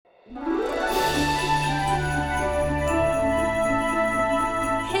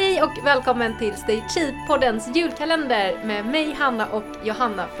Hej och välkommen till Stay Cheap-poddens julkalender med mig Hanna och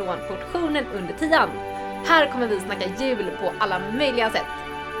Johanna från Portionen under 10. Här kommer vi snacka jul på alla möjliga sätt.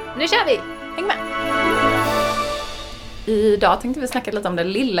 Nu kör vi! Häng med! Idag tänkte vi snacka lite om det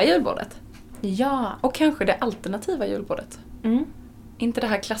lilla julbordet. Ja. Och kanske det alternativa julbordet. Mm. Inte det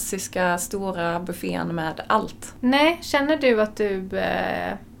här klassiska stora buffén med allt. Nej, känner du att du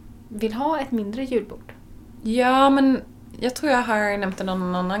vill ha ett mindre julbord? Ja, men jag tror jag har nämnt det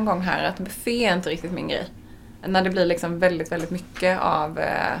någon annan gång här att buffé är inte riktigt min grej. När det blir liksom väldigt, väldigt mycket av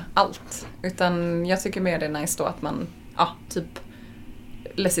allt. Utan jag tycker mer det är nice då att man, typ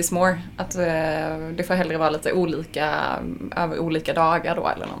less is more. Att det får hellre vara lite olika över olika dagar då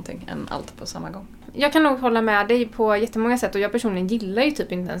eller någonting än allt på samma gång. Jag kan nog hålla med dig på jättemånga sätt och jag personligen gillar ju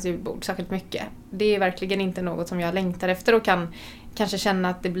typ inte ens julbord särskilt mycket. Det är verkligen inte något som jag längtar efter och kan kanske känna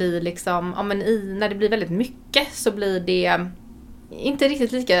att det blir liksom, när det blir väldigt mycket så blir det inte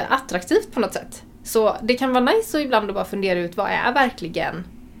riktigt lika attraktivt på något sätt. Så det kan vara nice att ibland bara fundera ut vad är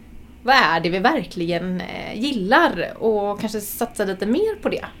det vi verkligen gillar och kanske satsa lite mer på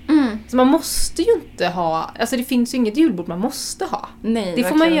det. Mm. Så man måste ju inte ha, alltså det finns ju inget julbord man måste ha. Nej, det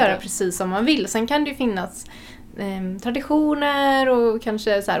får man göra inte. Precis som man vill. Sen kan det ju finnas traditioner och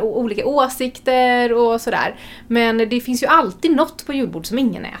kanske så här, olika åsikter och sådär. Men det finns ju alltid något på julbord som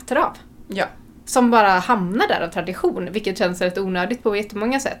ingen äter av. Ja. Som bara hamnar där av tradition, vilket känns rätt onödigt på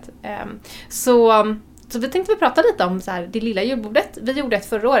jättemånga sätt. Så vi tänkte prata lite om så här, det lilla julbordet. Vi gjorde ett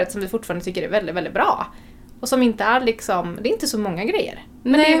förra året som vi fortfarande tycker är väldigt, väldigt bra. Och som inte är liksom, det är inte så många grejer.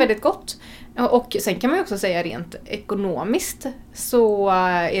 Men det är väldigt gott. Och sen kan man ju också säga rent ekonomiskt så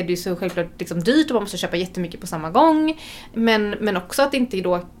är det ju så självklart liksom dyrt och man måste köpa jättemycket på samma gång. Men också att det inte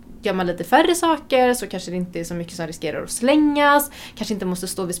då gör man lite färre saker så kanske det inte är så mycket som riskerar att slängas. Kanske inte måste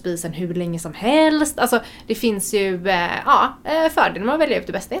stå vid spisen hur länge som helst. Alltså det finns ju fördelar med att välja ut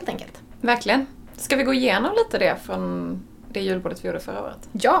det bästa helt enkelt. Verkligen. Ska vi gå igenom lite det från det julbordet vi gjorde förra året?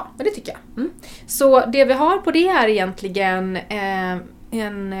 Ja, det tycker jag. Mm. Så det vi har på det är egentligen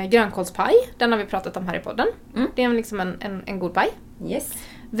en grönkålspaj. Den har vi pratat om här i podden. Mm. Det är liksom en god paj. Yes.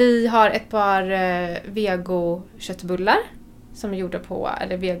 Vi har ett par vego-köttbullar som är gjorda på,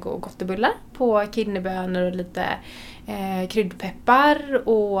 eller vego-gottebullar på kidneybönor och lite kryddpeppar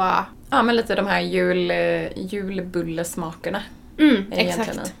och... Ja, men lite de här julbullesmakerna.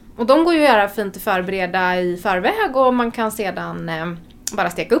 Exakt. Och de går ju att göra fint att förbereda i förväg och man kan sedan bara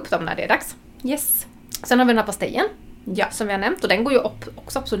steka upp dem när det är dags. Yes. Sen har vi den här pastejen. Ja. Som vi har nämnt och den går ju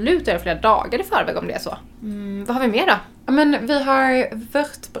också absolut att göra flera dagar i förväg om det är så. Vad har vi mer då? Ja, men vi har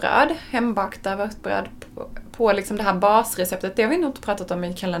vörtbröd, hembakta vörtbröd på liksom det här basreceptet. Det har vi nog inte pratat om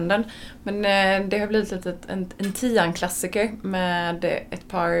i kalendern. Men det har blivit lite en tian-klassiker med ett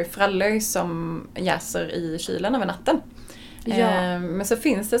par frallor som jäser i kylen över natten. Ja. Men så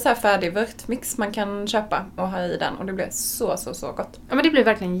finns det så här färdig vörtmix man kan köpa och ha i den och det blir så gott. Ja, men det blir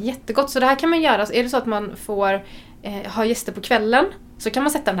verkligen jättegott. Så det här kan man göra, är det så att man får ha gäster på kvällen så kan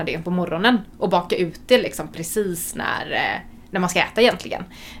man sätta den här degen på morgonen och baka ut det liksom precis när man ska äta egentligen.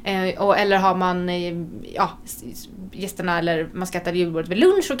 Eller har man gästerna eller man ska äta julbordet vid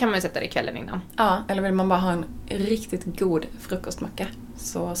lunch så kan man ju sätta det kvällen innan. Ja, eller vill man bara ha en riktigt god frukostmacka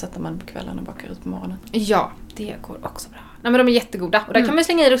så sätter man på kvällen och bakar ut på morgonen. Ja, det går också bra. Nej, men de är jättegoda. Och där kan man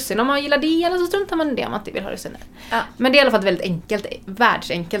slänga i russin om man gillar det eller så struntar man i det om man inte vill ha russin. Ja. Men det är i alla fall ett väldigt enkelt,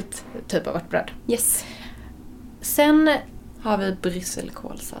 världsenkelt typ av vörtbröd. Yes. Sen har vi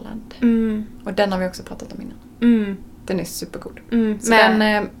brysselkålsallad. Och den har vi också pratat om innan. Den är supergod. Så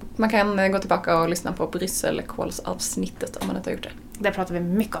man kan gå tillbaka och lyssna på brysselkålsavsnittet om man inte har gjort det. Där pratar vi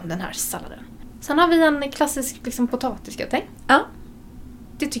mycket om den här salladen. Sen har vi en klassisk liksom, potatisgratäng. Ja.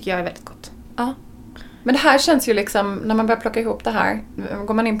 Det tycker jag är väldigt gott. Ja. Men det här känns ju liksom, när man börjar plocka ihop det här,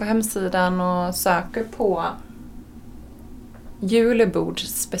 går man in på hemsidan och söker på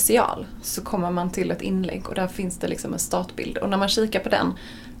julbordsspecial så kommer man till ett inlägg och där finns det liksom en startbild. Och när man kikar på den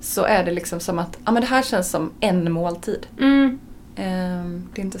så är det liksom som att men det här känns som en måltid.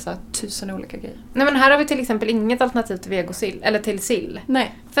 Det är inte så här 1000 olika grejer. Nej, men här har vi till exempel inget alternativ till vegosill eller till sill.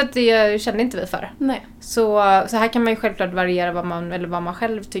 Nej. För att det känner inte vi för. Nej. Så här kan man ju självklart variera vad man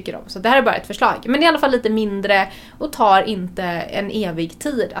själv tycker om. Så det här är bara ett förslag. Men det är i alla fall lite mindre och tar inte en evig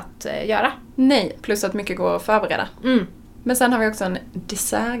tid att göra. Nej, plus att mycket går att förbereda. Men sen har vi också en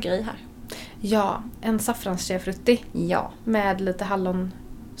dessertgrej här. Ja, en saffranschefrutti. Ja. Med lite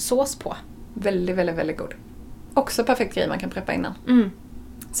hallonsås på. Väldigt, väldigt, väldigt god. Också perfekt grej man kan preppa innan.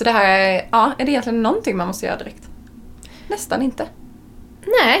 Så det här är det egentligen någonting man måste göra direkt? Nästan inte.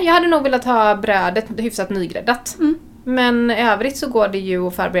 Nej, jag hade nog velat ha brödet hyfsat nygräddat. Men i övrigt så går det ju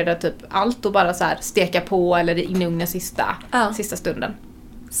att förbereda typ allt och bara så här steka på eller in i ugnen sista stunden.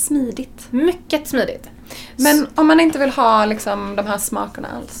 Smidigt. Mycket smidigt. Men om man inte vill ha liksom de här smakerna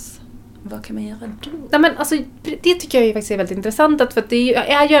alls, vad kan man göra då? Nej, men alltså, det tycker jag ju faktiskt är väldigt intressant. För att det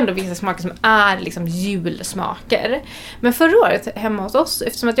är ju ändå vissa smaker som är liksom julsmaker. Men förra året hemma hos oss,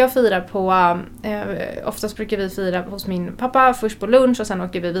 eftersom att jag firar på... oftast brukar vi fira hos min pappa först på lunch och sen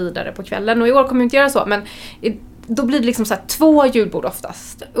åker vi vidare på kvällen. Och i år kommer vi inte göra så, men... Då blir det liksom så här 2 julbord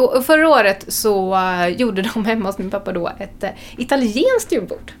oftast. Och förra året så gjorde de hemma hos min pappa då ett italienskt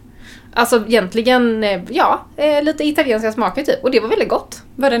julbord. Alltså egentligen, lite italienska smaker typ. Och det var väldigt gott.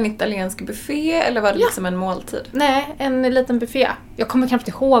 Var det en italiensk buffé eller var det liksom en måltid? Nej, en liten buffé. Jag kommer knappt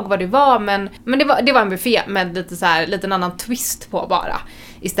ihåg vad det var, men det var en buffé med lite så här, lite en annan twist på bara.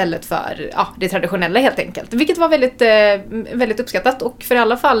 Istället för det traditionella helt enkelt. Vilket var väldigt, väldigt uppskattat. Och för i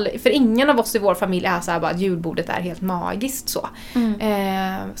alla fall, för ingen av oss i vår familj är så här bara att julbordet är helt magiskt så.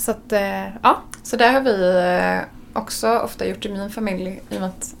 Så att, Så där har vi också ofta gjort i min familj, i och med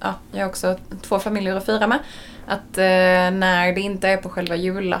att jag har också 2 familjer att fira med, att när det inte är på själva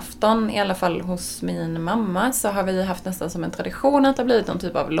julafton, i alla fall hos min mamma, så har vi haft nästan som en tradition att det har blivit någon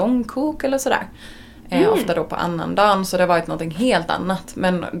typ av långkok eller sådär. Ofta då på annan dagen, så det har varit något helt annat,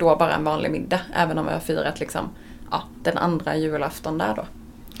 men då bara en vanlig middag, även om vi har firat liksom, den andra julafton där då.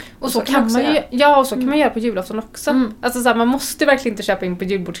 Och så kan man ju, och så kan man göra på julafton också. Alltså så här, man måste verkligen inte köpa in på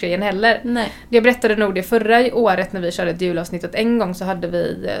julbordsgrejen heller. Nej. Jag berättade nog det förra året när vi körde ett julavsnittet. En gång så hade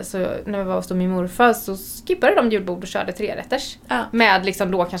vi, så när vi var hos min morfar, så skippade de julbord och körde 3-rätters. Med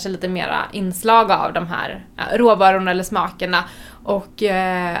liksom då kanske lite mera inslag av de här råvarorna eller smakerna. Och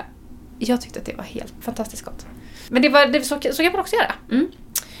jag tyckte att det var helt fantastiskt gott. Men så kan man också göra.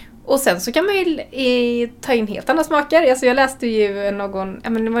 Och sen så kan man ju ta in helt andra smaker. Alltså jag läste ju det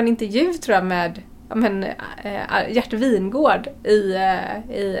var en intervju tror jag med Gert Wingård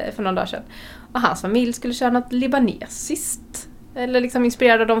för någon dag sedan. Och hans familj skulle köra något libanesiskt. Eller liksom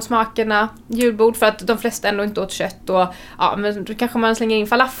inspirerad av de smakerna. Julbord, för att de flesta ändå inte åt kött. Och men då kanske man slänger in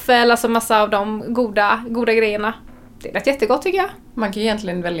falafel, alltså massa av de goda grejerna. Det är rätt jättegott tycker jag. Man kan ju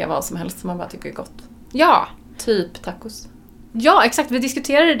egentligen välja vad som helst som man bara tycker är gott. Ja. Typ tacos. Ja, exakt. Vi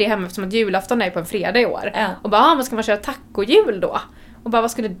diskuterade det hemma eftersom att julafton är på en fredag i år. Och bara, vad ska man köra tacojul då? Och bara,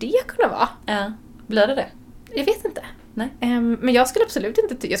 vad skulle det kunna vara? Ja. Blir det? Jag vet inte. Nej. Men jag skulle absolut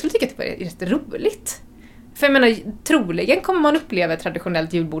inte jag skulle tycka att det var rätt roligt. För jag menar, troligen kommer man uppleva ett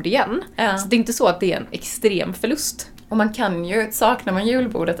traditionellt julbord igen. Så det är inte så att det är en extrem förlust. Och man kan ju, saknar man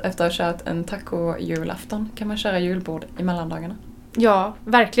julbordet efter att ha kört en taco-julafton, kan man köra julbord i mellandagarna. Ja,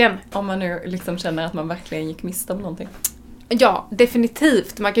 verkligen. Om man nu liksom känner att man verkligen gick miste om någonting. Ja,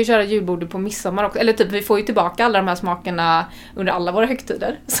 definitivt. Man kan ju köra julbordet på midsommar också. Eller typ, vi får ju tillbaka alla de här smakerna under alla våra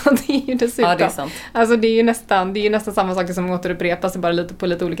högtider. Så det är ju dessutom. Ja, det är sant. Alltså det är ju nästan samma saker som återupprepas, bara på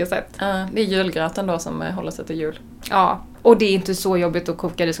lite olika sätt. Det är julgröten då som håller sig till jul. Ja, och det är inte så jobbigt att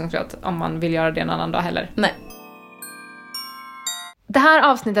koka risgrynsgröt om man vill göra det en annan dag heller. Nej. Det här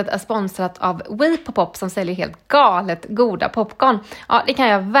avsnittet är sponsrat av Weepopop som säljer helt galet goda popcorn. Ja, det kan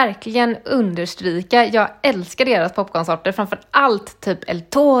jag verkligen understryka. Jag älskar deras popcornsorter, framför allt typ El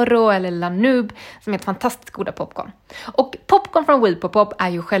Toro eller La Nube som är ett fantastiskt goda popcorn. Och popcorn från Weepopop är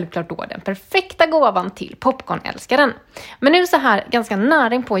ju självklart då den perfekta gåvan till popcornälskaren. Men nu så här ganska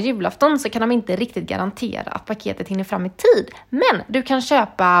nära på julafton så kan de inte riktigt garantera att paketet hinner fram i tid. Men du kan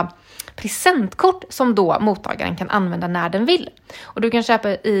köpa presentkort som då mottagaren kan använda när den vill. Och du kan köpa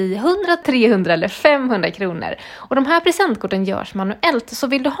i 100, 300 eller 500 kronor. Och de här presentkorten görs manuellt. Så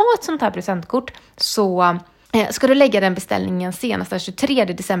vill du ha ett sånt här presentkort så ska du lägga den beställningen senast den 23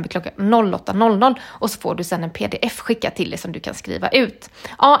 december klockan 08.00 och så får du sen en pdf skickad till dig som du kan skriva ut.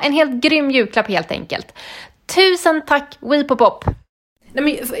 Ja, en helt grym julklapp helt enkelt. Tusen tack Weepopop! Nej,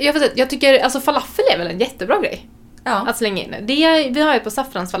 men jag tycker, alltså falafel är väl en jättebra grej. Ja. Att slänga in. Vi har ju på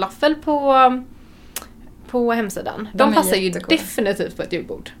saffransfalafel på hemsidan. De passar ju definitivt på ett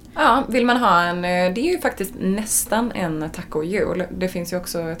julbord. Ja, vill man ha det är ju faktiskt nästan en taco-jul. Det finns ju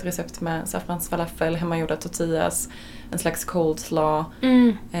också ett recept med saffransfalafel, hemmagjorda tortillas, en slags coleslaw.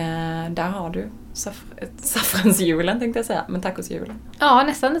 Där har du saffransjulen tänkte jag säga, men tacosjulen. Ja,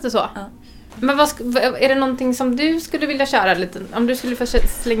 nästan lite så. Ja. Men är det någonting som du skulle vilja köra lite? Om du skulle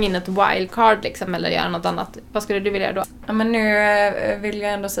slänga in ett wildcard liksom, eller göra något annat, vad skulle du vilja göra då? Ja, men nu vill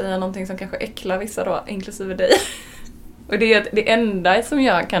jag ändå säga någonting som kanske äcklar vissa då, inklusive dig. Och det är att det enda som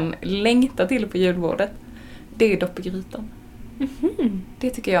jag kan längta till på julbordet, det är dopp i grytan. Det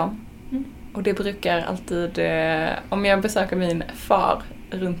tycker jag om. Och det brukar alltid, om jag besöker min far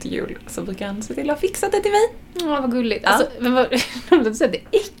runt jul så brukar han se till att fixa det till mig. Ja, vad gulligt. Ja. Alltså, men det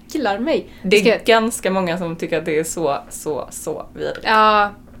är kittlar mig. Det är ganska många som tycker att det är så vidrigt.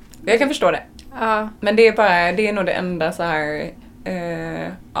 Ja. Jag kan förstå det. Ja. Men det är nog det enda så här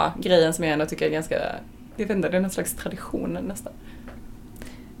grejen som jag ändå tycker är ganska, jag vet inte, det är någon slags tradition nästan.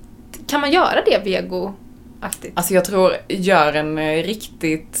 Kan man göra det vegoaktigt? Alltså jag tror, gör en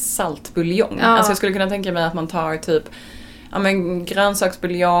riktigt salt buljong. Ja. Alltså jag skulle kunna tänka mig att man tar typ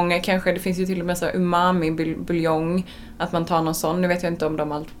grönsaksbuljong, kanske det finns ju till och med så umami-buljong, att man tar någon sån. Nu vet jag inte om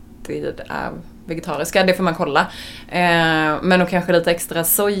de alltid är vegetariska, det får man kolla. Men och kanske lite extra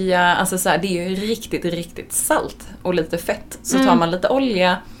soja, alltså så här, det är ju riktigt, riktigt salt och lite fett. Så tar man lite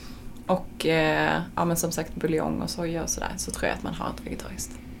olja och men som sagt buljong och soja och sådär, så tror jag att man har ett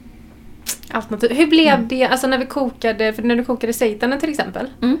vegetariskt alternativ. Hur blev det, alltså när vi kokade, för när du kokade seitanen till exempel,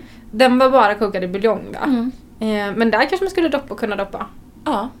 den var bara kokad i buljong då. Men där kanske man skulle kunna doppa.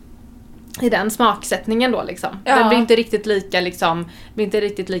 Ja. I den smaksättningen då liksom. Ja. Den blir inte riktigt lika liksom, blir inte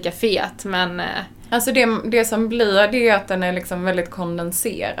riktigt lika fet, men Alltså det som blir, det är att den är liksom väldigt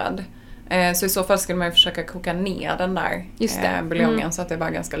kondenserad. Så i så fall skulle man ju försöka koka ner den där buljongen så att det är bara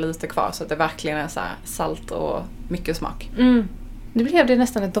ganska lite kvar, så att det verkligen är så här salt och mycket smak. Nu blev det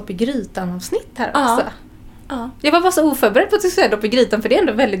nästan ett dopp i grytan avsnitt här också. Ja. Jag var bara så oförberedd på att du skulle säga dopp i grytan, för det är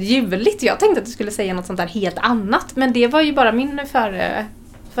ändå väldigt juligt. Jag tänkte att du skulle säga något sånt där helt annat, men det var ju bara min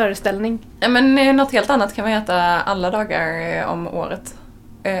föreställning. Ja, men något helt annat kan man äta alla dagar om året.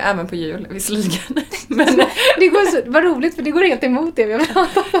 Även på jul, visserligen. Men det var roligt, för det går helt emot det vi har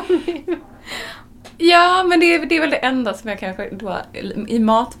pratat om nu. Ja, men det är väl det enda som jag kanske då i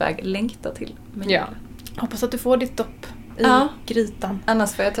matväg längtar till. Men ja. Hoppas att du får ditt dopp i grytan.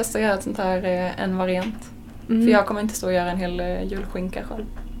 Annars får jag testa att göra ett sånt här, en variant. För jag kommer inte stå och göra en hel julskinka själv.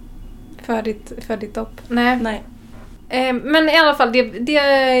 För ditt dopp. Nej. Nej. Men i alla fall,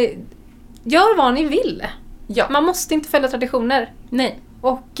 det gör vad ni vill. Ja. Man måste inte följa traditioner. Nej.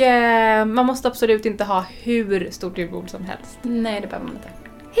 Och man måste absolut inte ha hur stort julbord som helst. Nej, det behöver man inte.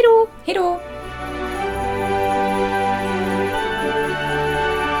 Hejdå! Hejdå!